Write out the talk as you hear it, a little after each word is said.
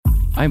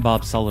I'm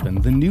Bob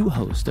Sullivan, the new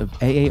host of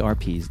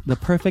AARP's The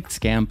Perfect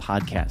Scam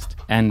podcast.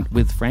 And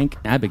with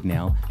Frank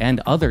Abagnale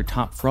and other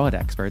top fraud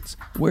experts,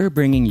 we're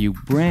bringing you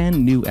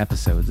brand new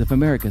episodes of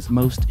America's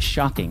most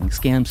shocking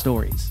scam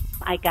stories.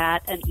 I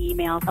got an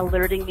email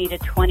alerting me to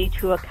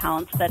 22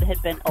 accounts that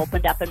had been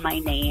opened up in my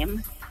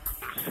name.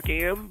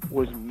 Scam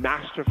was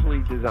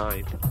masterfully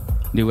designed.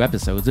 New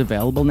episodes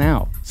available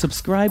now.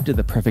 Subscribe to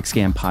the Perfect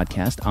Scam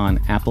podcast on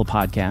Apple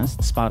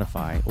Podcasts,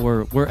 Spotify,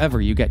 or wherever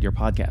you get your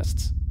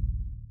podcasts.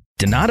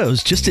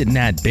 Donato's just didn't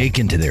add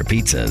bacon to their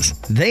pizzas.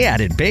 They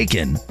added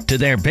bacon to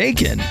their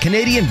bacon.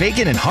 Canadian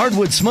bacon and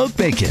hardwood smoked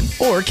bacon.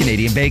 Or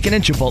Canadian bacon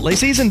and Chipotle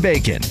seasoned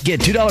bacon.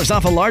 Get $2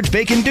 off a large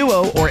bacon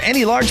duo or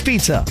any large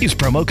pizza. Use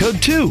promo code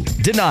 2.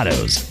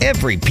 Donato's.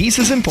 Every piece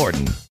is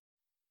important.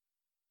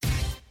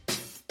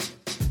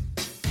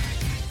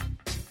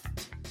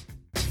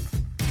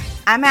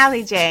 I'm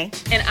Alliee J.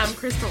 And I'm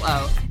Crystal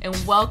O. And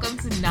welcome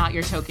to Not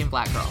Your Token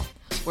Black Girl,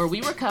 where we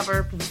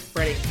recover from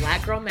spreading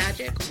Black girl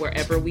magic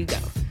wherever we go.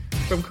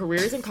 From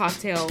careers and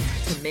cocktails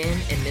to men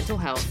and mental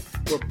health,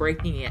 we're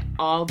breaking it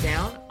all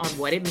down on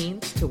what it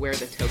means to wear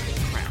the token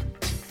crown.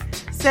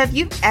 So if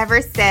you've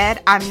ever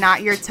said, I'm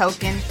not your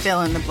token,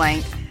 fill in the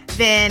blank,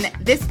 then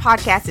this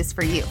podcast is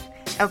for you.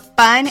 A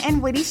fun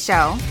and witty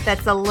show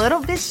that's a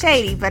little bit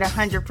shady, but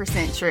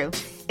 100% true.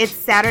 It's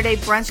Saturday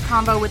brunch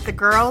combo with the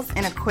girls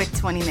in a quick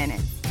 20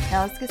 minutes.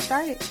 Now let's get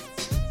started.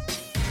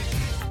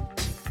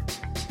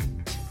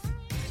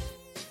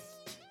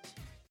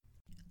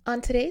 On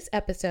today's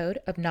episode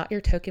of Not Your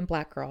Token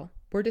Black Girl,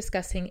 we're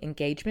discussing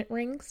engagement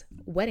rings,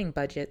 wedding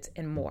budgets,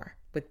 and more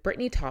with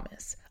Brittany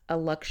Thomas, a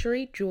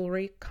luxury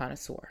jewelry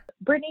connoisseur.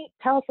 Brittany,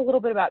 tell us a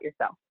little bit about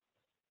yourself.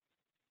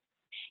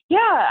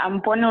 Yeah, I'm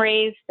born and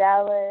raised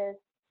Dallas.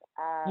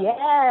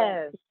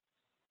 Yes.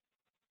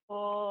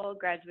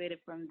 Graduated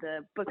from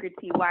the Booker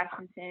T.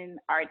 Washington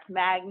Arts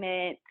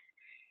Magnet.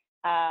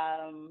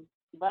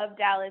 Love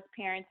Dallas.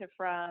 Parents are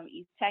from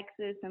East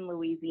Texas and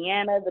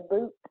Louisiana, the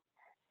boot.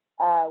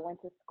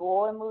 Went to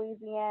school in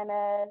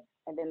Louisiana,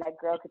 and then that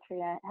girl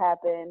Katrina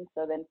happened,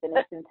 so then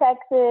finished in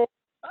Texas.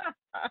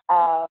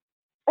 I've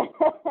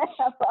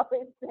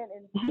always been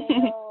in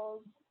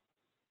sales.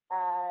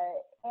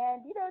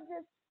 And,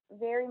 just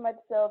very much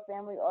so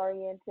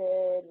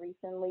family-oriented,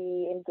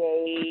 recently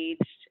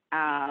engaged.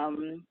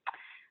 I'm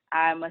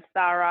a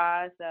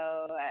Sarah,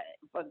 so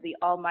of the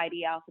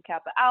almighty Alpha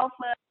Kappa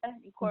Alpha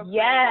Incorporated.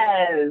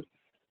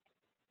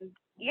 Yes.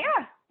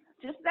 Yeah,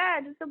 just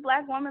that. Just a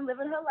Black woman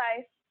living her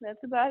life. That's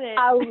about it.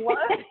 I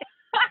love it.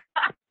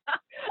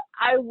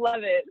 I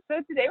love it. So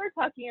today we're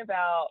talking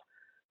about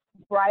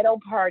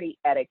bridal party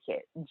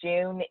etiquette.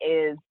 June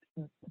is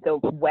the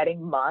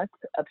wedding month.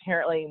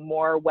 Apparently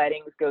more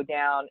weddings go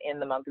down in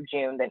the month of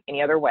June than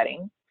any other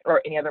wedding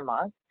or any other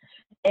month.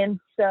 And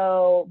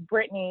so,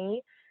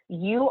 Brittany,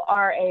 you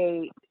are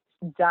a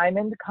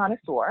diamond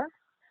connoisseur.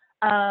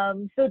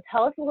 So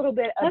tell us a little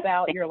bit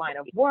about your line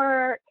of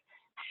work,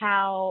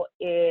 how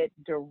it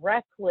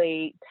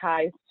directly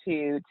ties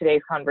to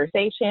today's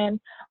conversation,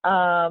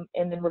 and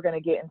then we're going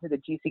to get into the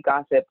juicy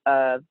gossip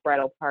of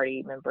bridal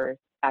party members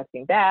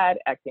acting bad,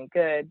 acting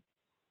good.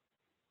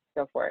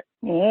 Go for it.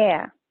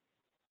 Yeah.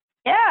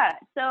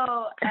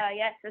 So,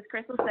 yes, as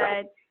Crystal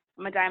said,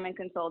 I'm a diamond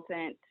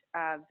consultant.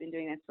 I've been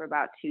doing this for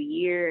about 2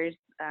 years.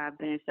 I've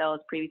been in sales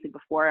previously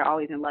before,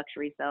 always in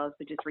luxury sales,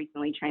 but just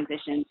recently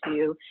transitioned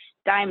to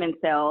diamond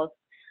sales.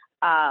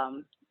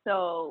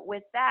 So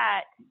with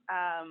that,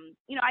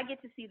 I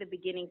get to see the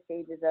beginning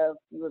stages of,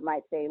 you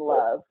might say,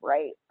 love,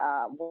 right?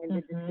 When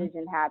the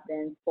decision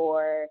happens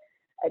for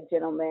a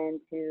gentleman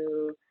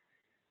to,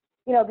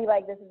 be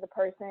like, this is the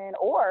person,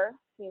 or,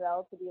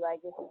 to be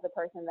like, this is the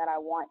person that I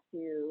want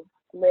to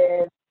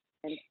live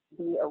and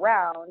be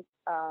around.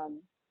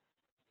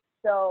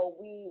 So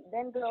we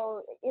then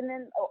go, and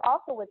then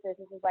also with this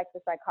is like the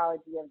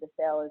psychology of the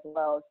sale as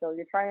well. So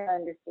you're trying to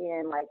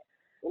understand, like,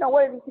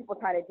 what are these people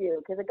trying to do?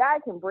 Because a guy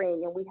can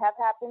bring, and we have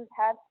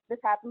this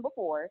happened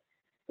before,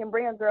 can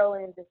bring a girl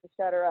in just to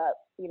shut her up,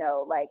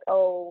 like,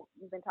 oh,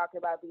 you've been talking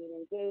about being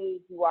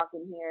engaged, you walk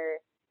in here,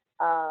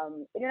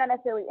 and you're not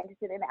necessarily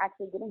interested in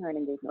actually getting her an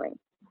engagement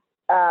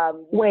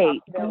ring.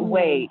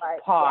 Wait,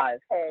 pause.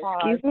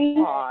 Excuse me?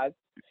 Pause.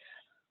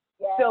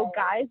 Yes. So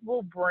guys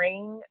will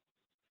bring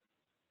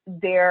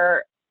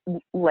their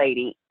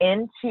lady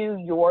into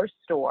your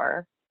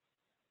store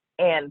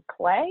and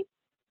play?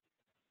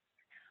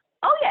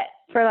 Oh, yes.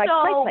 For like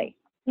play.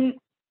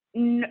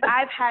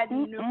 I've had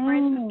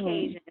numerous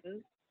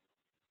occasions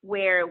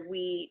where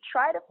we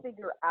try to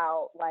figure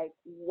out, like,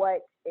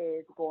 what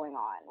is going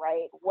on,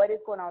 right? What is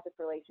going on with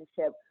this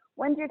relationship?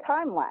 When's your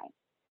timeline?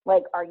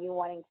 Like, are you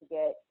wanting to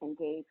get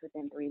engaged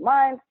within 3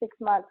 months, 6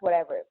 months,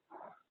 whatever?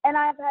 And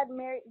I've had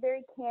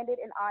very candid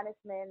and honest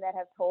men that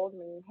have told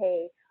me,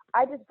 hey,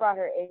 I just brought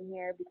her in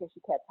here because she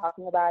kept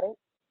talking about it.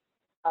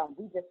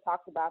 We just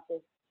talked about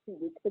this 2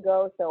 weeks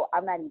ago, so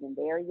I'm not even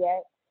there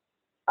yet.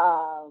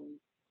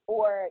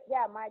 Or,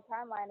 yeah, my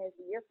timeline is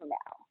a year from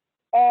now.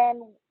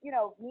 And,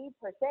 me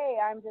per se,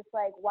 I'm just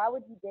like, why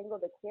would you dangle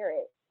the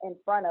carrot in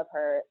front of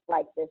her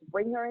like this?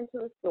 Bring her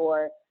into a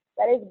store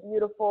that is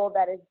beautiful,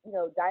 that is,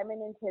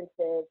 diamond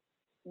intensive.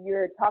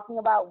 You're talking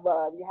about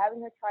love, you're having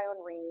her try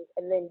on rings,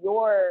 and then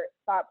your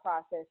thought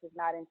process is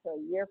not until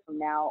a year from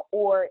now,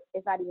 or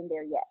it's not even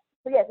there yet.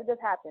 So yes, it does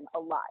happen a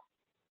lot.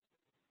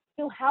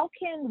 So how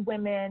can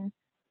women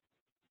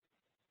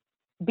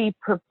be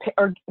prepared,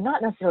 or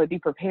not necessarily be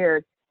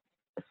prepared,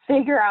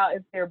 figure out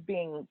if they're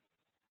being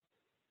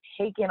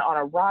taken on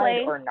a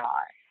ride or not?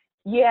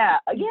 Yeah.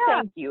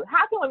 Thank you.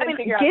 How can women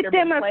figure out? Get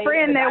them a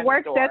friend that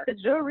works at the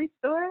jewelry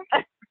store.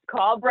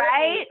 Call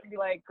Brittany and be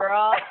like,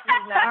 girl,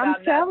 she's not I'm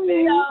about telling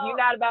nothing. you. You're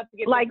not about to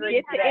get like the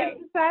get today.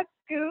 the inside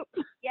scoop.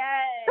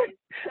 Yes.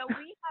 So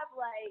we have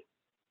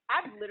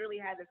I've literally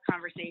had this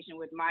conversation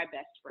with my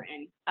best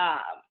friend,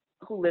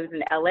 who lives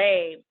in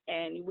LA,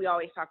 and we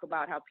always talk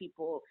about how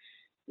people,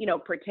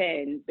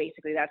 pretend.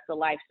 Basically, that's the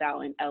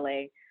lifestyle in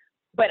LA.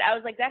 But I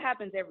was like, that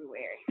happens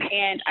everywhere.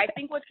 And I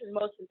think what's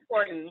most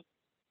important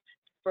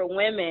for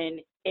women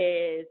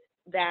is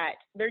that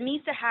there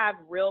needs to have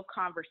real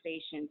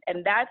conversations.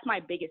 And that's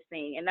my biggest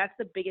thing. And that's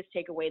the biggest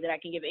takeaway that I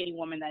can give any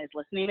woman that is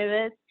listening to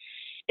this,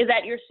 is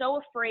that you're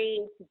so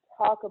afraid to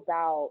talk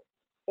about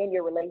in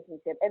your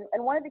relationship.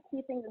 And one of the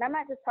key things, and I'm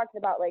not just talking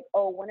about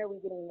when are we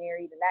getting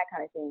married and that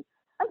kind of thing.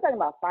 I'm talking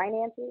about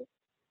finances.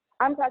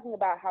 I'm talking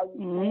about how you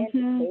plan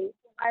to pay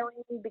for my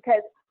ring,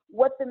 because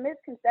what the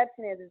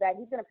misconception is that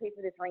he's going to pay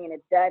for this ring and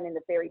it's done and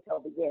the fairy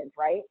tale begins,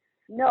 right?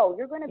 No,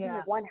 you're going to be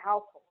one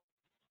household.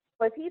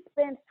 But if he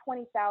spends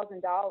 $20,000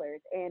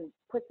 and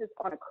puts this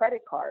on a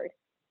credit card,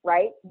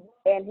 right,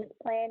 and his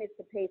plan is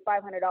to pay $500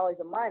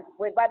 a month,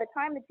 by the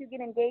time that you get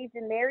engaged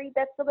and married,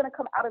 that's still going to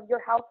come out of your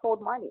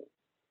household money.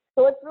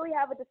 So let's really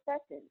have a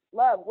discussion.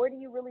 Love, where do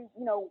you really,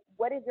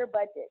 what is your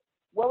budget?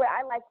 What would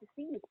I like to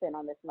see you spend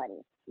on this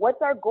money?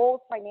 What's our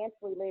goals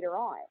financially later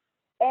on?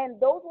 And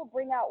those will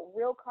bring out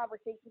real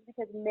conversations,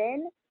 because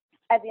men,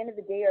 at the end of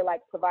the day, are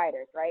like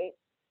providers, right?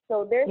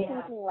 So they're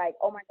thinking like,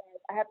 oh my God,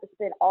 I have to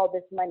spend all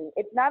this money.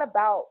 It's not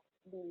about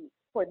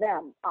for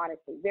them,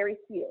 honestly, very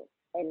few.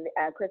 And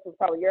Chris was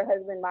probably your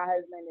husband, my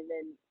husband, and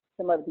then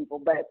some other people.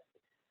 But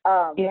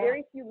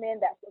very few men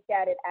that look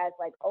at it as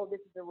like, oh, this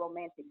is a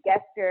romantic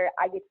gesture.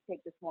 I get to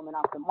take this woman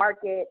off the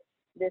market.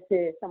 This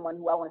is someone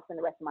who I want to spend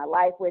the rest of my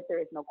life with.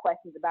 There is no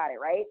questions about it,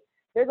 right?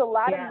 There's a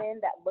lot of men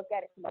that look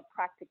at it from a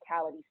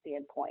practicality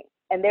standpoint.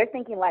 And they're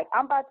thinking like,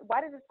 why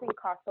does this thing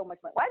cost so much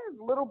money? Why does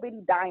this little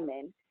bitty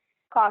diamond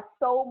cost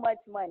so much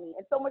money,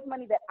 and so much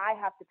money that I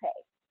have to pay?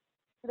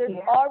 So there's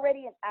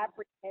already an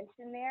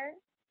apprehension there,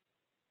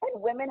 and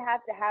women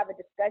have to have a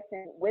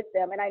discussion with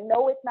them. And I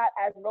know it's not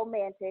as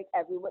romantic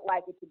as we would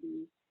like it to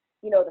be.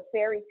 The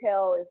fairy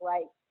tale is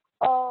like,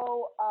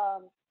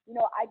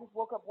 I just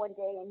woke up one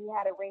day and he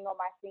had a ring on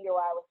my finger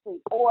while I was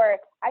asleep, or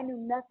I knew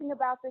nothing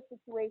about this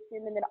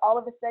situation and then all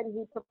of a sudden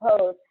he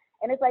proposed.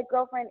 And it's like,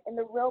 girlfriend, in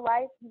the real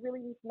life, you really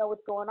need to know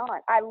what's going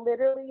on. I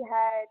literally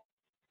had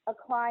a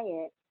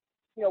client,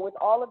 with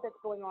all of this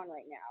going on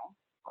right now,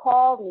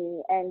 call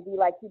me and be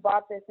like, he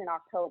bought this in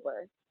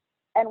October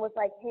and was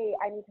like, hey,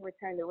 I need to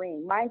return the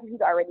ring. Mind you,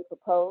 he's already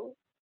proposed.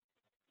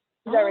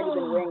 He's already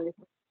been wearing this.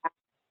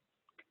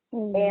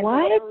 And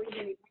for whatever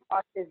reason, he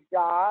lost his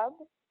job,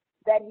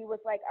 that he was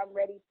like, I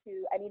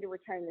need to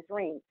return this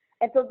ring.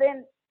 And so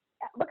then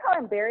look how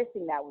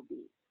embarrassing that would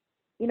be.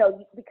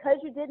 Because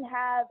you didn't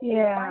have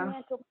a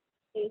financial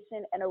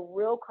conversation and a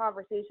real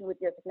conversation with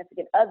your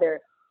significant other,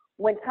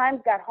 when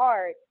times got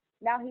hard,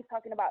 now he's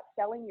talking about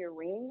selling your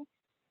ring.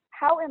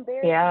 How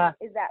embarrassing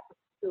is that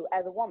for you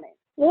as a woman?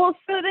 Well,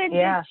 so then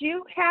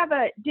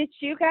did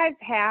you guys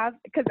have,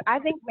 because I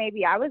think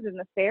maybe I was in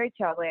the fairy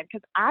tale land,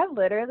 because I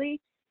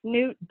literally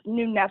knew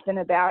nothing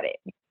about it.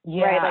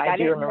 Yeah, right? Like I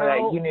do didn't remember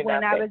know that. You knew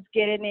when nothing. I was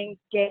getting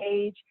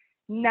engaged,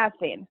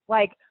 nothing.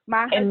 Like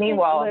my husband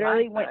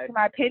literally went to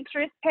my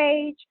Pinterest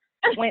page,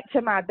 went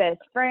to my best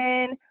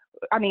friend.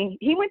 I mean,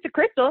 he went to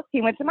Crystal,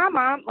 he went to my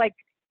mom. Like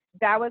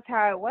that was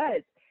how it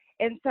was.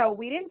 And so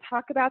we didn't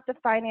talk about the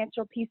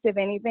financial piece of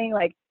anything.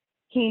 Like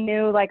he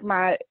knew like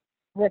my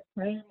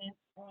requirements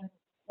on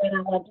when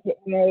I want to get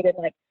married and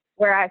like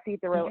where I see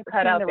the relationship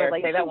Say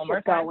that one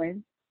more time.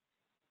 going.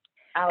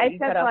 Alliee, you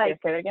cut out there.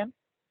 Say it again.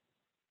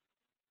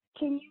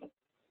 Can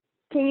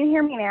you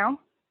hear me now?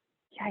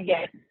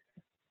 Yes.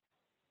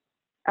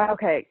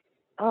 Okay.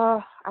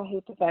 Oh, I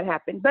hate that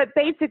happened. But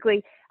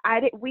basically,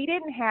 we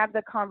didn't have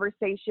the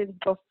conversations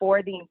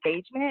before the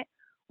engagement.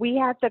 We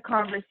had the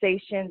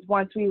conversations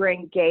once we were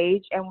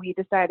engaged, and we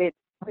decided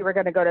we were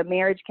going to go to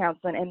marriage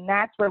counseling, and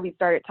that's where we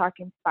started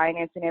talking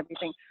finance and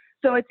everything.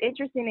 So it's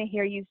interesting to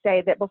hear you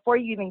say that before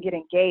you even get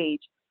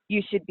engaged,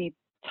 you should be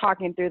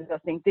talking through those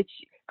things.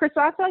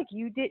 Crystal, I feel like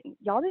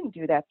y'all didn't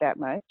do that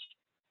much,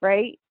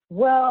 right?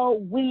 Well,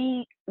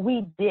 we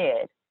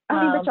did.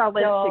 But y'all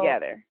lived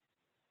together.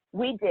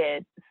 We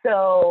did.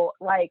 So,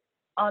 like,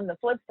 on the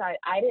flip side,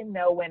 I didn't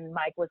know when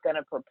Mike was going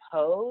to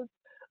propose,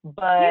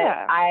 but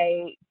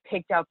I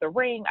picked out the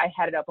ring. I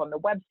had it up on the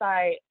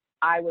website.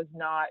 I was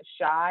not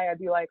shy. I'd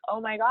be like, oh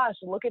my gosh,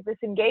 look at this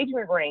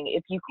engagement ring.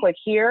 If you click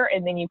here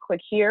and then you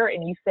click here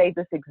and you say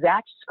this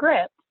exact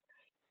script,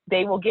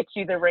 they will get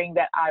you the ring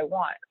that I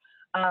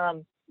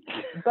want.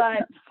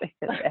 But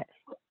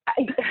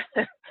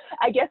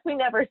I guess we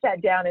never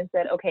sat down and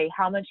said, okay,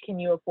 how much can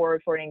you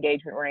afford for an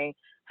engagement ring?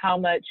 How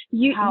much?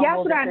 That's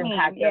what I mean.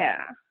 Yeah.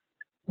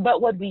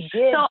 But what we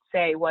did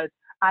say was,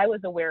 I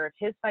was aware of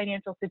his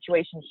financial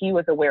situation. He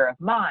was aware of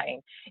mine.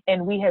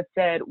 And we had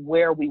said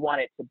where we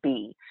wanted to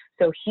be.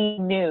 So he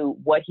knew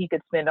what he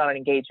could spend on an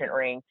engagement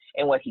ring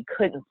and what he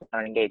couldn't spend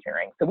on an engagement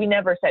ring. So we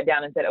never sat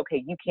down and said,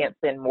 okay, you can't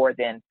spend more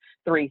than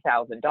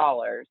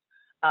 $3,000.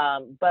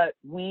 But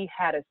we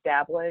had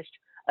established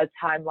a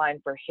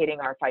timeline for hitting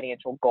our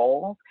financial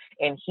goals,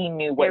 and he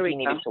knew what he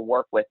needed to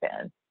work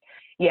within.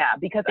 Yeah,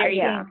 because I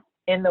think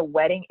in the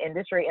wedding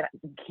industry, and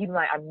keep in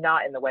mind, I'm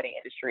not in the wedding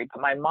industry,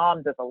 but my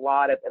mom does a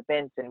lot of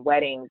events and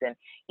weddings. And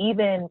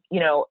even,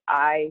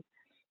 I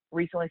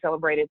recently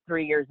celebrated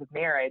 3 years of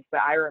marriage, but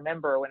I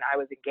remember when I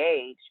was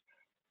engaged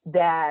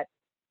that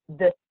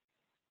the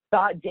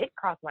thought did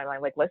cross my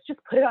mind, like, let's just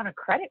put it on a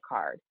credit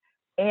card.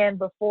 And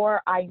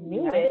before I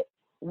knew it,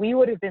 we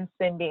would have been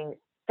spending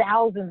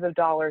thousands of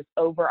dollars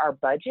over our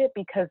budget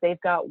because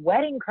they've got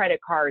wedding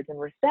credit cards and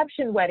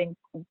reception wedding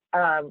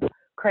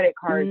credit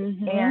cards.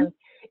 And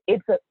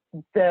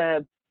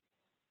the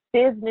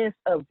business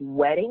of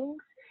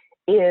weddings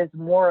is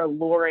more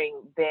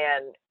alluring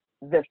than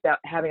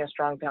having a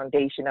strong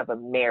foundation of a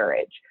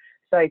marriage.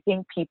 So I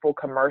think people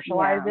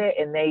commercialize it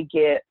and they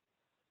get,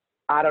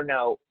 I don't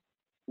know,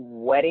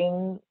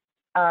 wedding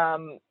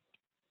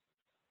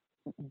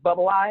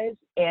bubble eyes,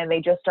 and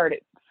they just started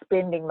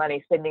spending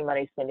money.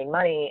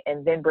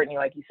 And then, Brittany,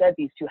 like you said,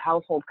 these two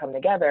households come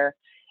together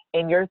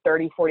and you're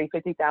 $30,000, $40,000,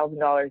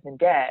 $50,000 in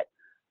debt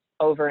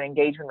over an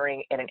engagement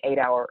ring and an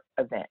 8-hour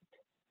event.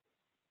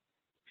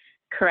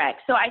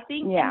 Correct. So I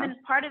think and then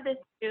part of this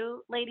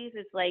too, ladies,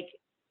 is like,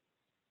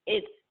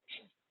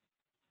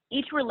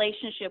 each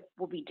relationship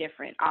will be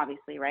different,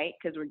 obviously, right?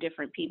 Because we're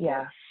different people.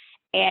 Yeah.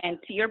 And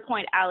to your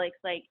point, Alex,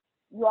 like,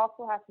 you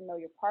also have to know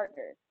your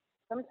partner.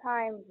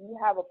 Sometimes you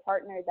have a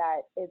partner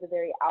that is a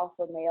very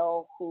alpha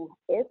male who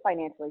is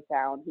financially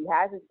sound. He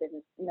has his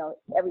business,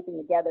 everything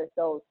together.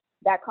 So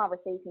that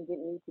conversation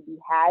didn't need to be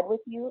had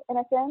with you in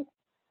a sense.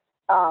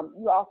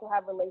 You also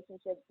have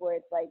relationships where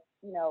it's like,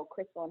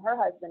 Crystal and her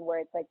husband, where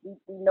it's like, we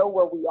know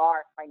where we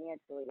are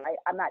financially, right?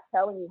 I'm not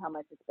telling you how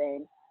much to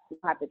spend. You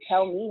don't have to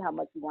tell me how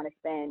much you want to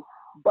spend,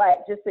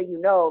 but just so you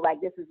know,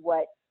 like, this is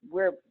where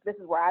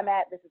I'm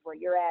at, this is where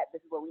you're at,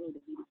 this is where we need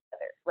to be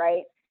together,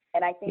 right?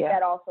 And I think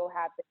that also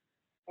happens,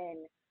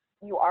 and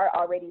you are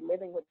already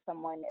living with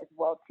someone as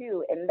well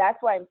too. And that's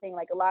why I'm saying,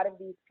 like, a lot of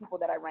these people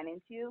that I run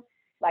into,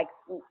 like,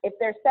 if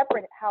they're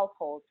separate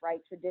households, right,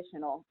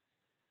 traditional,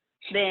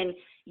 then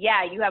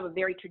you have a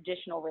very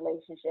traditional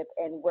relationship.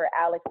 And where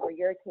Alex, where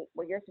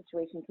your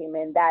situation came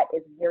in, that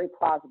is very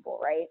plausible,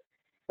 right?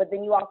 But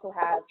then you also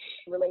have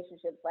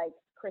relationships like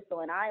Crystal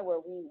and I, where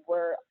we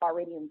were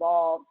already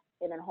involved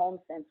in a home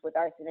sense with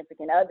our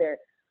significant other,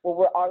 where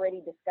we're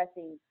already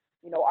discussing,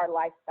 our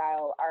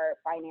lifestyle, our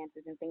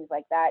finances and things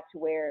like that, to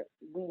where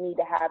we need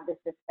to have this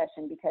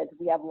discussion because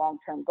we have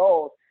long-term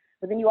goals.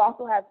 But then you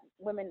also have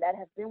women that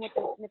have been with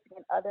their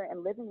significant other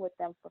and living with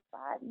them for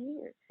 5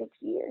 years, 6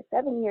 years,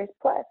 7 years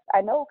plus.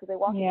 I know, because they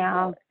walk in the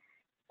door.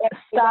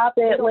 Stop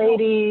it,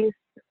 ladies.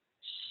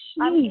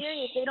 I'm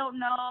serious. They don't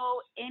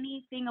know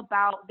anything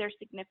about their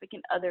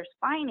significant other's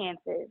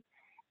finances.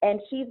 And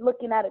she's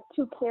looking at a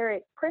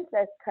 2-carat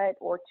princess cut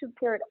or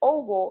 2-carat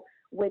oval,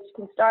 which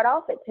can start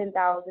off at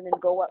 $10,000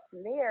 and go up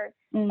from there.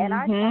 And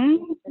I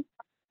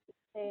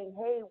saying,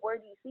 hey, where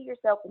do you see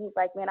yourself? And he's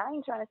like, man, I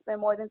ain't trying to spend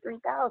more than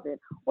 $3,000.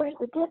 Where's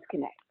the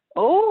disconnect?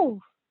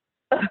 Oh,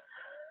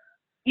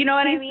 you know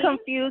what I mean?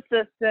 Confused,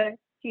 sister.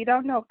 You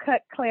don't know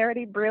cut,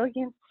 clarity,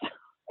 brilliance.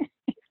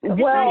 It's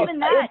not even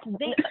that.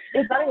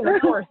 It's not even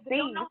they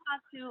don't know how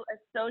to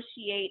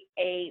associate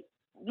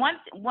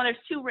there's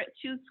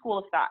two school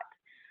of thought.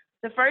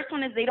 The first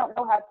one is they don't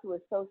know how to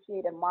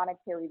associate a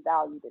monetary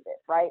value to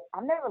this, right?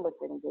 I've never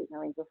looked at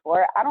engagement rings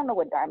before. I don't know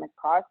what diamonds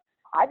cost.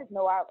 I just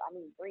know,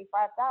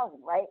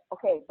 $3,000-$5,000, right?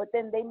 Okay, but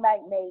then they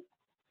might make,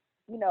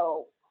 $80,000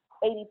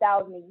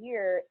 a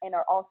year and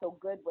are also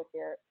good with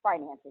their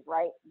finances,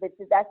 right? But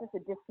that's just a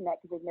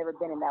disconnect because they've never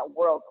been in that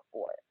world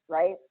before,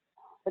 right?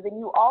 But then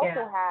you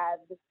also have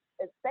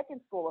a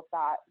second school of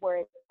thought where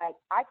it's like,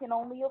 I can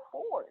only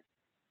afford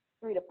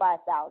 $3,000 to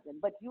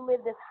 $5,000, but you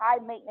live this high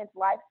maintenance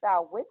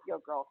lifestyle with your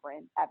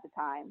girlfriend at the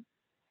time,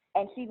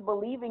 and she's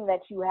believing that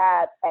you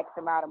have X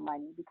amount of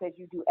money because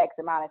you do X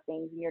amount of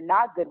things, and you're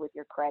not good with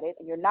your credit,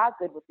 and you're not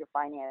good with your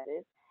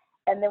finances.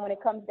 And then when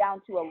it comes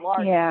down to a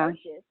large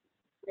purchase,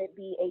 whether it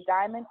be a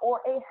diamond or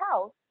a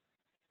house,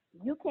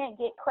 you can't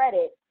get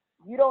credit.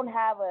 You don't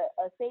have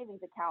a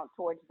savings account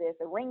towards this,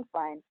 a ring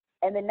fund.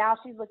 And then now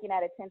she's looking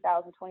at a $10,000,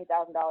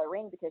 $20,000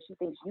 ring because she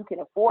thinks you can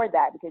afford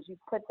that because you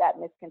put that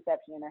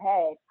misconception in her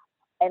head.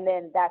 And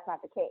then that's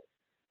not the case.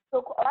 So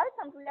a lot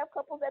of times we have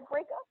couples that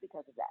break up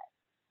because of that.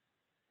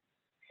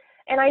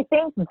 And I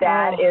think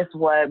that is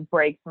what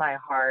breaks my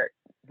heart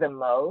the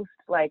most.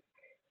 Like,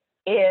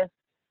 if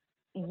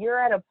you're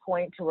at a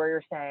point to where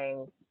you're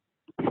saying,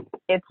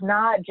 it's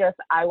not just,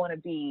 I want to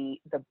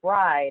be the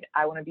bride,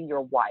 I want to be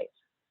your wife.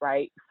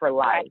 right? For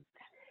life.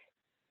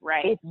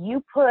 Right. If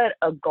you put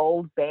a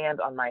gold band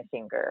on my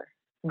finger,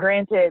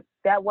 granted,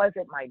 that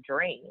wasn't my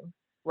dream,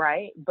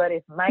 right? But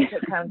if Mike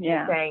had come to me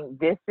saying,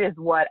 this is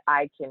what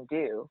I can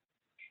do,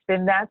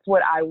 then that's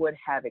what I would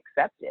have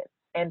accepted.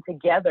 And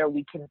together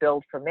we can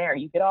build from there.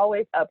 You could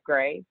always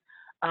upgrade,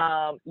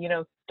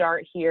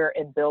 start here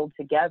and build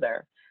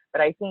together.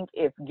 But I think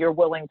if you're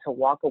willing to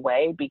walk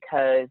away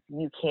because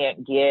you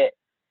can't get,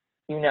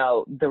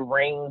 the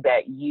ring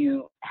that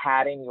you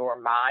had in your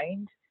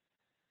mind,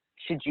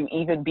 should you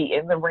even be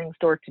in the ring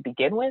store to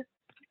begin with?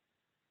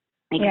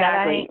 Exactly.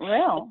 Yeah, that ain't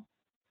real.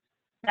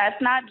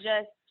 That's not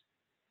just,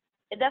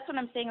 that's what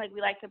I'm saying. Like, we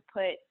like to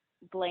put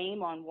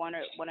blame on one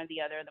or the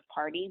other of the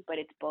party, but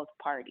it's both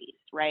parties,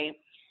 right?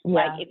 Yeah.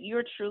 Like, if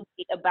you're truly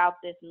about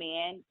this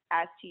man,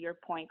 as to your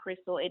point,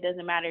 Crystal, it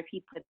doesn't matter if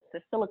he puts a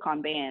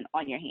silicone band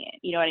on your hand.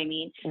 You know what I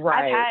mean?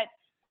 Right. I've had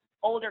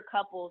older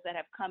couples that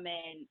have come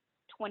in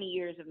 20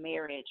 years of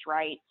marriage,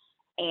 right?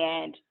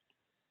 And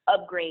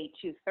upgrade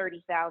to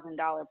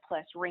 $30,000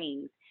 plus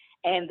rings.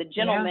 And the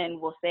gentleman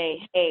will say,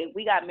 hey,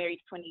 we got married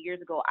 20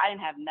 years ago. I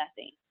didn't have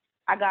nothing.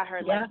 I got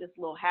her like this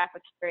little half a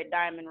carat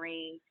diamond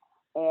ring.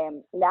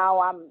 And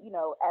now I'm,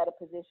 at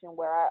a position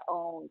where I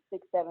own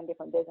 6-7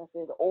 different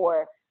businesses,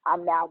 or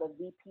I'm now the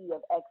VP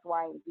of X,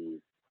 Y, and Z.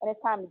 And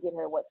it's time to get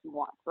her what she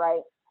wants,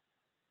 right?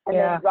 And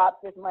then drops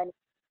this money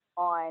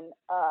on,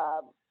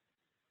 on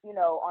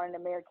an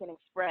American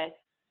Express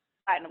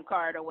platinum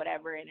card or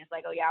whatever, and it's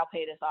like, oh yeah, I'll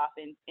pay this off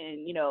in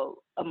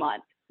a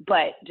month,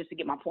 but just to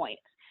get my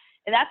points.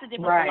 And that's a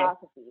different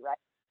philosophy, right?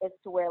 It's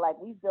to where, like,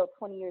 we've built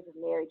 20 years of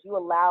marriage. You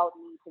allowed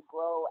me to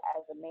grow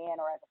as a man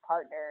or as a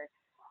partner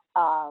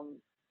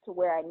to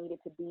where I needed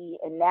to be,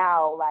 and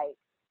now, like,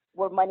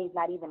 where money's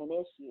not even an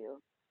issue,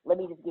 let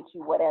me just get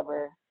you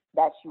whatever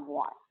that you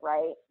want,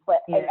 right? But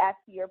and as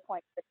to your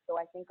point, so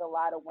I think a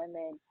lot of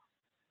women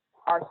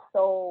are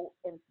so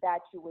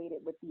infatuated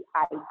with the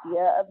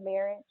idea of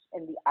marriage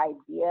and the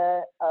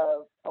idea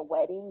of a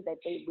wedding that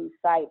they lose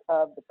sight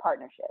of the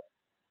partnership.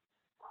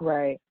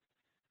 Right.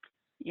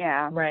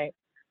 Yeah. Right.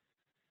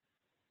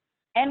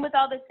 And with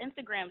all this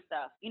Instagram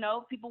stuff,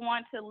 people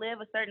want to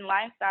live a certain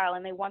lifestyle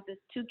and they want this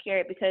 2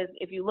 carat because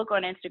if you look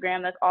on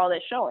Instagram, that's all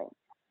it's showing.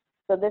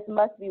 So this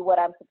must be what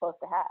I'm supposed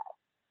to have.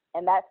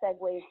 And that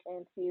segues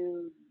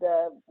into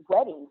the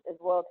weddings as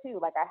well, too.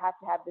 Like, I have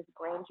to have this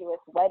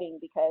grandiose wedding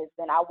because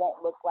then I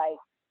won't look like,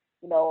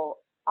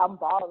 I'm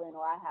balling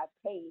or I have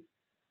taste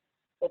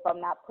if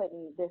I'm not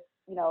putting this,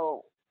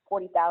 $40,000,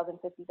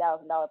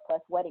 $50,000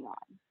 plus wedding on.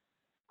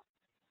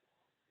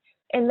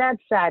 And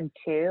that's sad,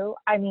 too.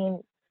 I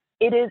mean,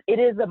 it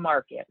is a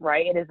market,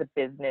 right? It is a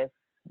business.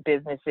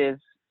 Businesses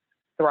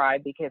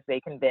thrive because they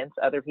convince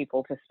other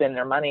people to spend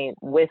their money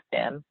with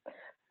them.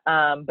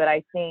 But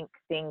I think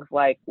things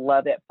like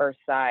Love at First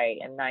Sight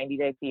and 90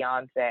 Day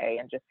Fiance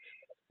and just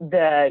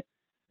the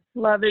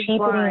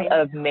cheapening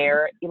of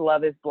marriage,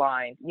 Love is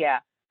Blind. Yeah.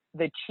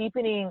 The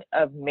cheapening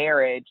of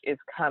marriage is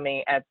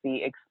coming at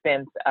the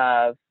expense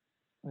of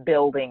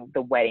building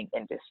the wedding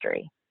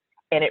industry.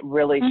 And it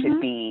really should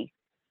be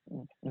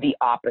the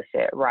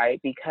opposite, right?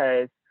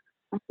 Because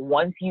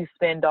once you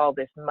spend all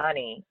this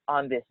money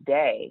on this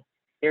day,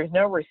 there's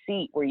no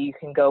receipt where you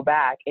can go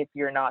back if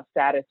you're not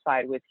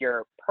satisfied with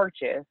your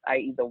purchase,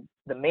 i.e.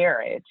 the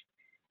marriage,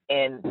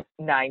 in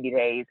 90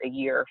 days, a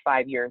year,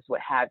 5 years, what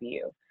have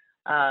you.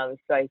 So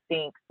I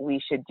think we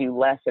should do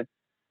less of,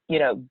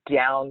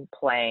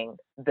 downplaying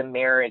the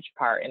marriage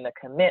part and the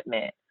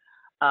commitment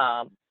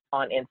on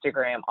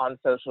Instagram, on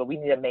social. We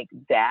need to make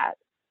that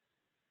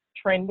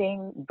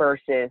trending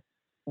versus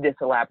this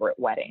elaborate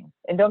wedding.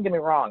 And don't get me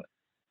wrong,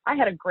 I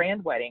had a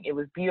grand wedding. It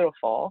was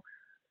beautiful.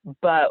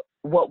 But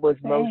what was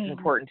most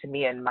important to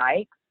me and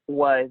Mike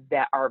was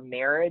that our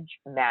marriage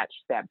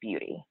matched that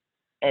beauty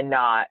and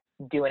not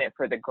doing it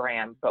for the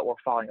gram, but we're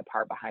falling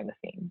apart behind the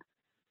scenes.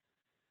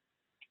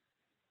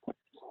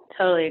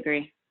 Totally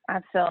agree. I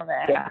feel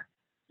that. Yeah.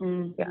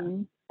 Mm-hmm.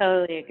 Yeah.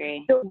 Totally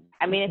agree. So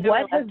I mean,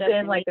 what has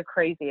been like the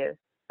craziest?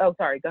 Oh,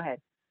 sorry. Go ahead.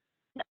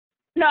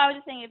 No, I was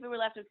just saying if it were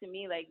left up to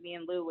me, like me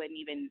and Lou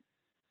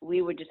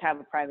we would just have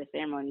a private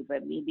ceremony,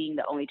 but me being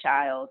the only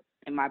child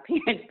and my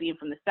parents being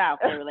from the South,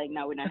 they were like,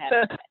 no, we're not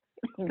having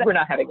that. We're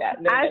not having that.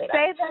 I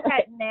say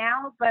that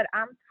now, but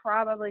I'm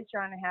probably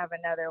trying to have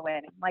another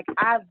wedding. Like,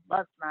 I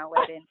loved my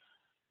wedding.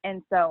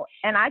 And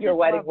I just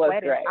love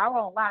weddings. Great. I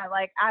won't lie.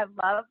 Like, I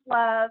love.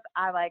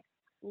 I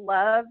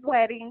love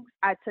weddings.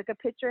 I took a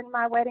picture in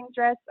my wedding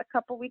dress a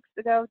couple weeks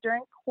ago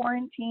during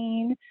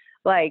quarantine.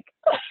 Like,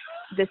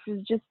 this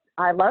is just,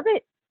 I love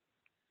it.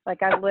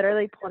 Like, I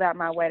literally pulled out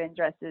my wedding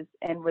dresses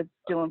and was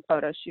doing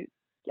photo shoots,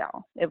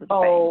 y'all. It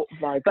was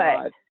my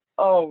God.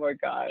 Oh, my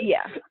God.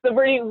 Yeah. So,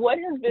 Brittany, what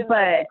has been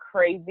the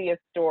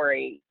craziest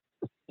story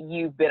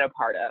you've been a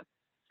part of?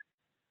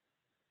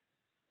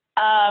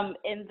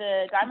 In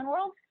the diamond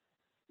world?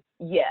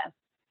 Yes.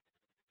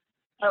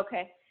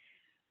 Okay.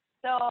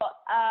 So,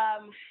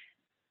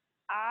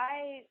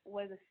 I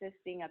was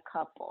assisting a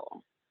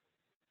couple,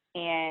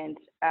 and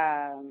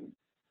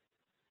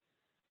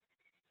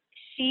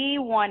she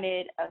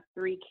wanted a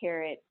 3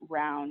 carat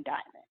round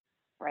diamond.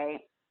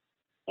 right?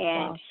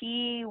 And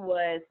he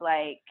was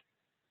like,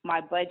 my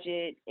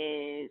budget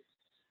is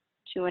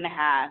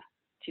 2.5,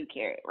 2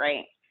 carat,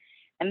 right?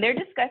 And they're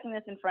discussing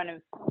this in front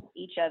of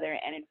each other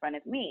and in front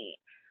of me.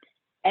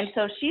 And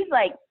so she's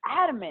like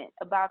adamant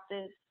about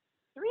this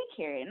 3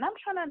 carat. And I'm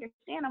trying to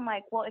understand. I'm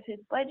like, well, if his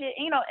budget,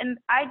 and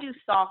I do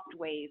soft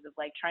ways of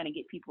like trying to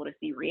get people to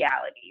see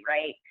reality,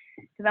 right?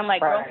 Because I'm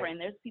like,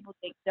 girlfriend, there's people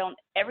that don't,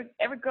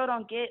 every girl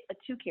don't get a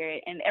 2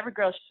 carat, and every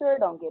girl sure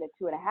don't get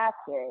a 2.5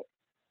 carat.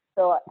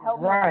 So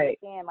help me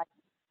understand, like,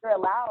 you're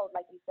allowed,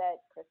 like you said,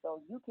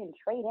 Crystal, you can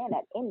trade in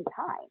at any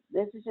time.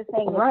 This is just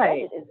saying his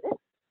budget is this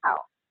out.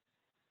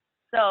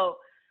 So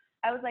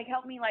I was like,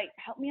 help me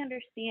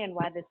understand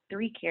why this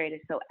 3 carat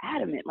is so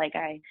adamant. Like,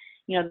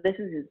 this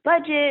is his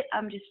budget.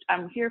 I'm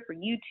here for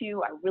you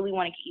two. I really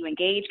want to get you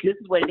engaged. This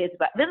is what it is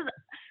about. This is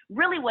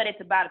really what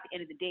it's about at the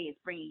end of the day, is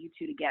bringing you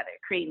two together,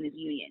 creating this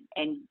union.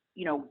 And,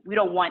 we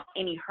don't want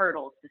any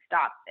hurdles to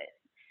stop this.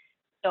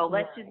 So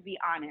let's just be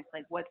honest,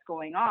 like, what's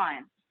going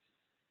on?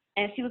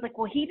 And she was like,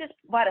 well, he just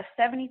bought a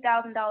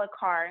 $70,000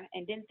 car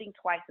and didn't think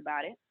twice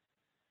about it.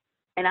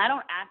 And I don't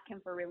ask him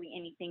for really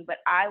anything, but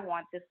I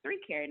want this 3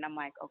 carat. And I'm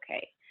like,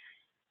 okay.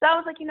 So I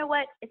was like, you know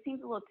what? It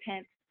seems a little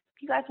tense.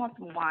 If you guys want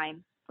some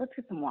wine, let's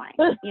get some wine.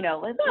 Let's do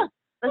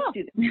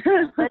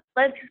this.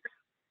 Let's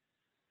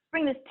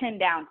bring this 10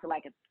 down to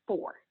like a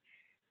 4.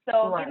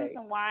 So getting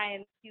some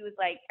wine, she was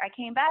like, I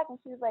came back and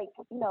she was like,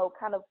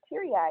 kind of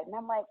teary-eyed. And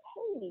I'm like,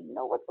 hey,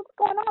 what's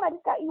going on? I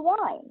just got you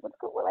wine. What's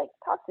good? Like,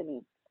 talk to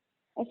me.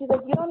 And she's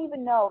like, you don't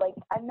even know. Like,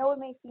 I know it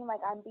may seem like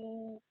I'm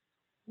being,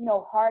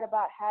 hard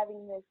about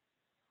having this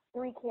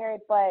 3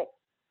 carat, but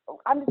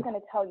I'm just going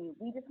to tell you,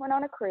 we just went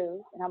on a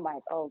cruise. And I'm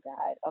like, oh,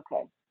 God,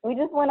 okay. We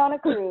just went on a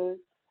cruise.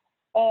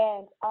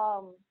 And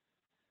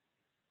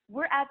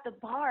we're at the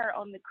bar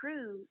on the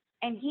cruise.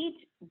 And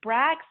he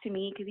brags to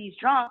me, because he's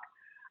drunk,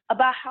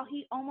 about how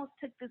he almost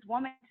took this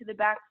woman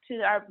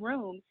to our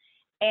room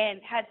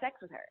and had sex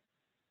with her.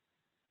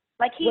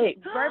 Like, he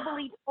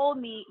verbally told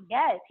me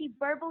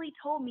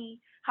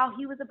how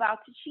he was about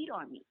to cheat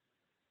on me.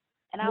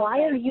 And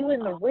why are you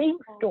in the ring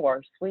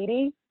store,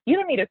 sweetie? You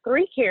don't need a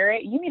 3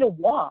 carat. You need to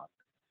walk.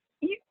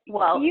 You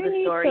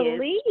need to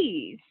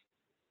leave.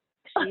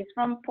 She's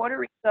from Puerto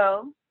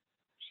Rico.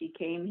 She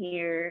came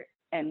here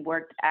and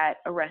worked at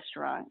a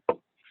restaurant.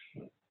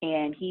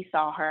 And he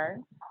saw her,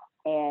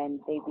 and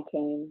they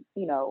became,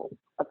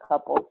 a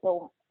couple.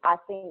 So I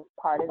think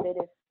part of it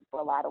is,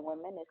 for a lot of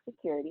women, is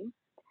security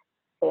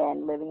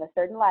and living a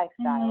certain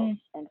lifestyle.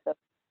 And so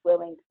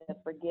willing to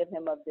forgive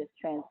him of this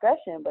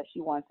transgression, but she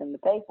wants him to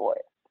pay for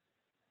it,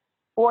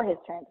 for his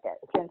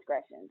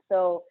transgression.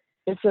 So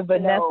it's a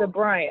Vanessa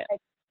Bryant.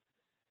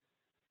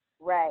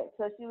 Right.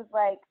 So she was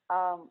like,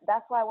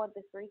 that's why I want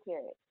this 3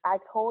 carat. I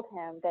told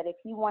him that if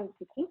he wanted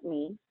to keep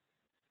me,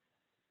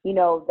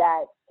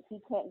 that he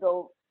can't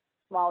go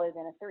smaller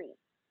than a 3.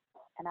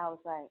 And I was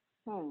like,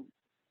 So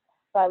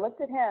I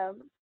looked at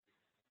him,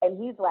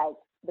 and he's like,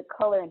 the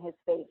color in his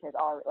face has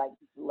already like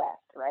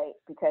left, right?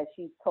 Because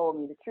she's told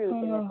me the truth.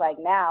 And it's like,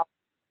 now,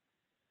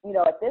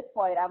 at this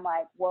point, I'm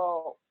like,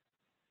 well,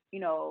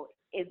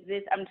 is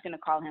this, I'm just going to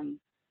call him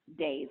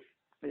Dave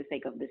for the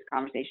sake of this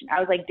conversation. I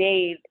was like,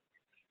 Dave,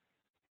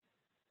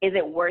 is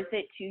it worth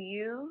it to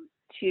you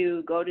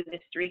to go to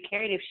this 3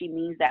 carat if she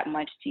means that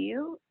much to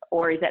you?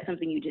 Or is that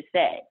something you just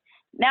said?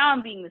 Now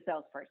I'm being the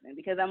salesperson,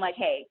 because I'm like,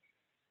 hey,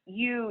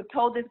 you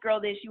told this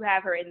girl this, you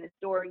have her in the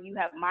store, you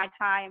have my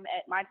time.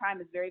 My time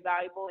is very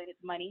valuable and it's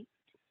money.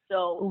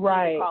 So you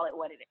can call it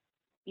what it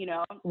is,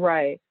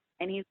 Right.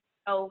 And he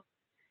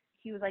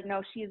was like,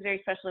 no, she is very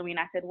special to me. And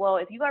I said, well,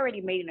 if you've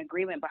already made an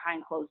agreement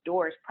behind closed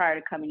doors prior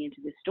to coming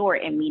into the store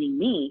and meeting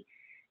me,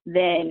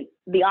 then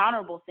the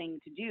honorable thing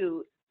to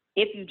do,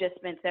 if you just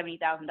spent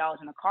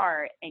 $70,000 in a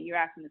car and you're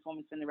asking this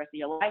woman to spend the rest of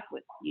your life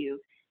with you,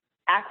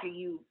 after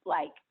you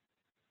like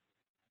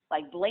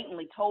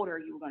blatantly told her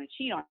you were going to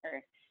cheat on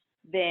her,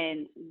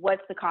 then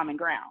what's the common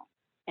ground?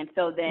 And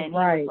so then he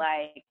was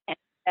like,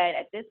 and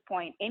at this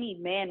point, any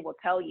man will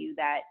tell you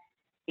that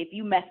if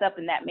you mess up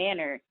in that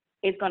manner,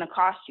 it's going to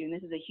cost you. And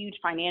this is a huge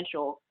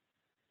financial,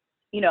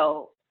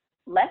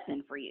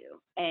 lesson for you.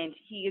 And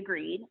he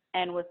agreed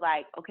and was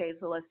like, okay,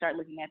 so let's start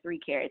looking at 3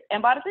 carats,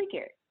 and bought a 3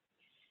 carat.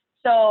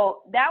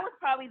 So that was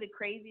probably the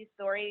craziest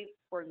story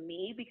for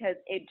me, because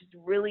it just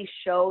really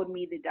showed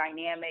me the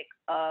dynamic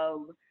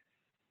of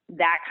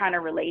that kind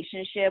of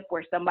relationship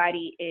where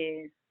somebody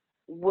is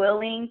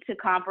willing to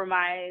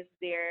compromise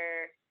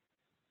their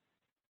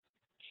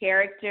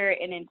character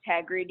and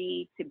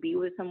integrity to be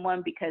with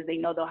someone because they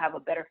know they'll have a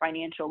better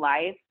financial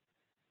life.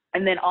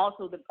 And then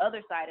also the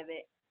other side of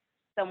it,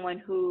 someone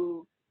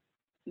who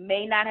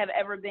may not have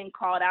ever been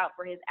called out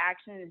for his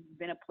actions, has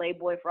been a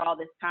playboy for all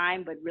this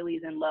time, but really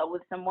is in love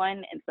with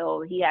someone. And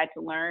so he had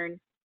to learn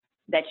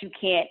that you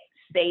can't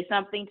say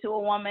something to a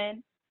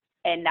woman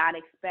and not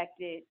expect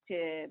it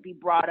to be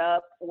brought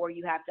up, or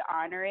you have to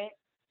honor it.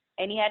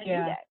 And he had to do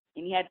that.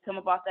 And he had to come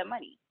up off that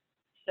money.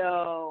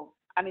 So,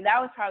 I mean, that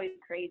was probably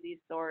the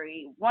craziest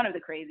story, one of the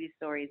craziest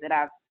stories that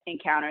I've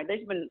encountered.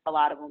 There's been a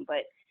lot of them,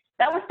 but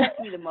that one stuck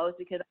to me the most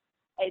because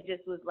it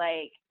just was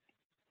like,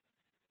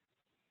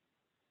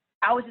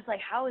 I was just like,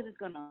 how is this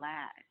going to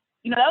last?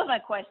 You know, that was my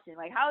question.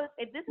 Like,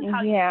 if this is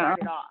how you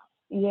started off.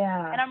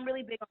 Yeah. And I'm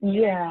really big on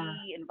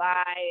energy and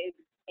vibes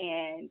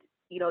and,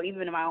 you know,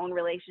 even in my own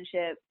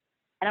relationship.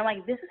 And I'm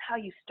like, this is how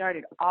you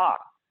started off.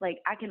 Like,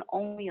 I can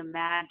only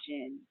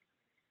imagine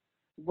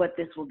what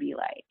this will be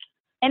like.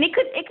 And it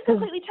could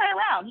completely turn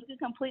around. He could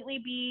completely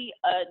be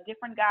a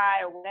different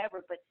guy or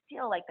whatever, but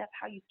still, like, that's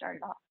how you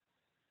started off.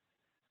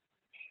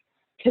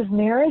 Because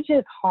marriage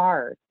is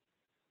hard.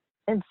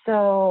 And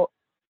so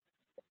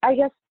I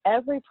guess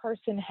every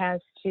person has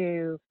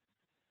to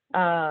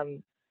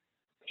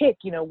pick,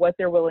 you know, what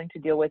they're willing to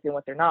deal with and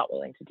what they're not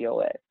willing to deal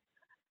with.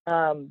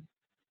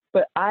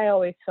 But I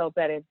always felt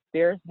that if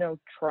there's no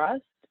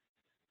trust,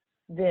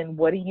 then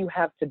what do you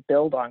have to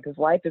build on? Because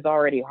life is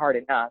already hard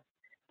enough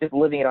just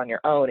living it on your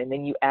own. And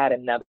then you add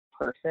another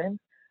person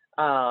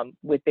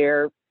with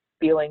their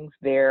feelings,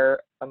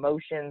 their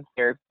emotions,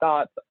 their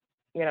thoughts,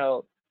 you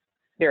know,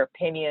 their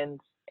opinions,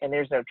 and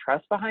there's no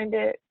trust behind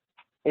it.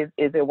 Is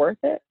it worth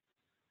it?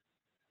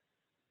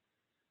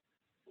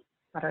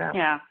 I don't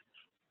know.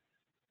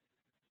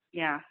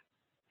 Yeah.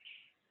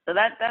 So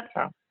that's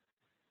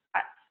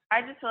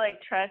I just feel like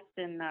trust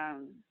and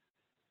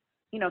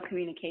you know,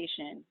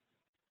 communication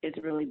is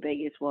really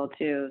big as well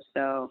too.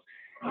 So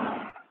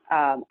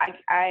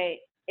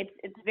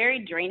it's very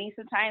draining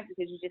sometimes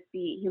because you just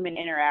see human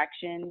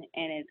interaction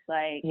and it's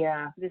like,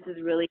 this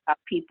is really how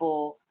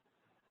people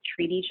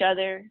treat each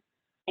other,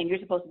 and you're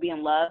supposed to be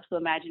in love. So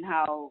imagine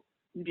how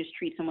you just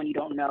treat someone you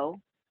don't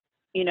know,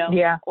 you know,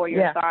 or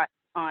your thoughts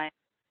on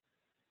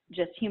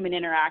just human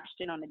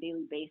interaction on a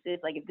daily basis.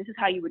 Like, if this is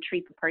how you would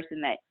treat the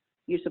person that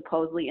you're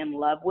supposedly in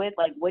love with,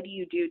 like, what do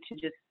you do to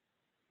just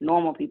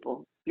normal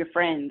people, your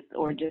friends,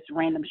 or just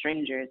random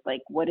strangers?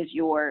 Like, what is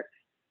your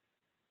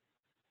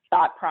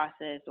thought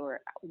process, or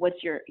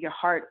what's your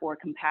heart or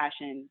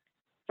compassion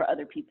for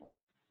other people?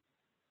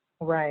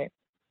 Right.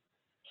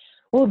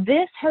 Well,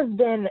 this has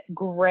been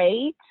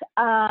great.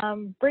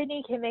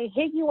 Brittany, can they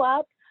hit you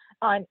up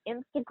on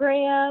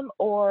Instagram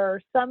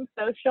or some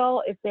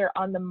social if they're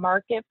on the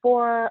market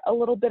for a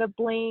little bit of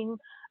bling,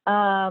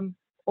 or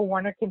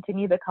want to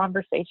continue the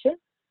conversation?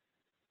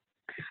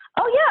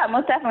 Oh yeah,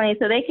 most definitely.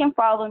 So they can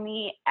follow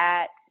me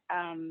at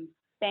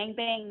Bang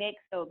Bang Nick,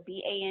 so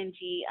BANG_BANG_NIC.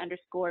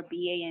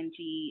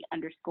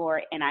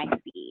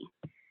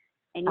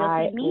 And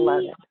you'll see me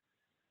love it.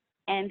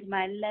 and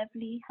my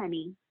lovely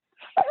honey.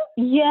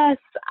 Yes,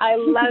 I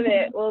love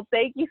it. Well,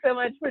 thank you so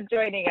much for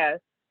joining us.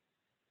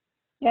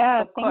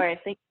 Yeah, of course.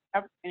 Thank you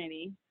for the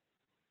opportunity.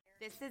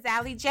 This is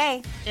Alliee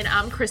J. And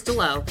I'm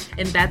Crystal O.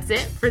 And that's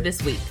it for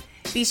this week.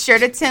 Be sure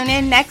to tune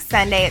in next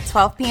Sunday at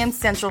 12 p.m.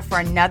 Central for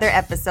another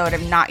episode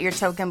of Not Your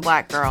Token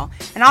Black Girl.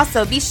 And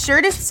also be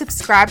sure to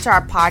subscribe to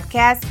our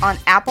podcast on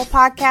Apple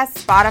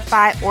Podcasts,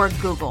 Spotify, or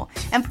Google.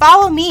 And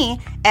follow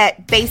me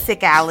at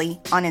Basic Alliee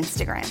on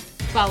Instagram.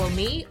 Follow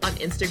me on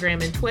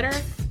Instagram and Twitter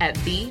at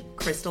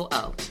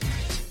 @TheCrystalO.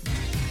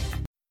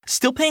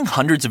 Still paying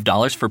hundreds of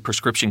dollars for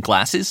prescription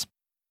glasses?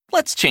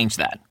 Let's change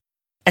that.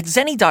 At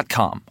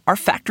Zenni.com, our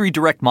factory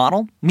direct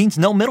model means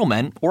no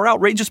middlemen or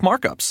outrageous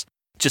markups.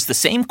 Just the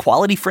same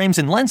quality frames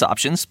and lens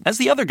options as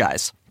the other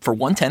guys for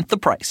 1/10 the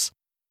price.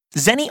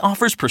 Zenni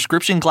offers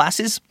prescription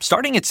glasses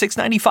starting at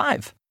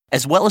 $6.95,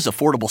 as well as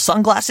affordable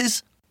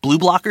sunglasses, blue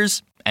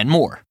blockers, and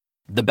more.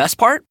 The best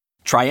part?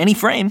 Try any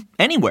frame,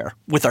 anywhere,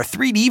 with our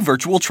 3D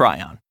virtual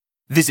try-on.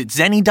 Visit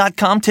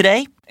Zenni.com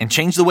today and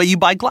change the way you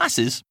buy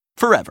glasses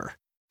forever.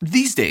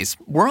 These days,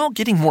 we're all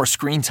getting more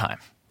screen time,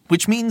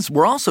 which means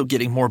we're also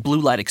getting more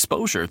blue light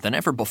exposure than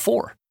ever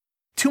before.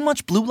 Too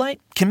much blue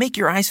light can make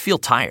your eyes feel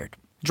tired,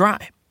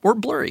 dry, or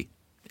blurry.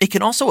 It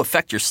can also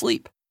affect your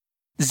sleep.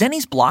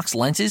 Zenni's Blocks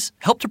lenses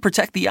help to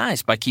protect the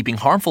eyes by keeping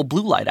harmful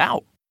blue light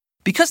out.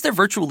 Because they're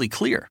virtually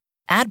clear,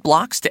 add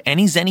Blocks to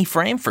any Zenni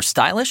frame for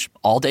stylish,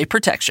 all-day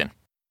protection.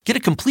 Get a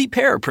complete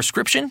pair of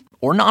prescription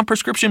or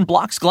non-prescription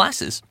Blocks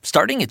glasses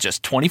starting at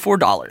just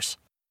 $24.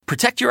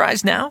 Protect your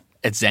eyes now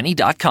at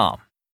Zenni.com.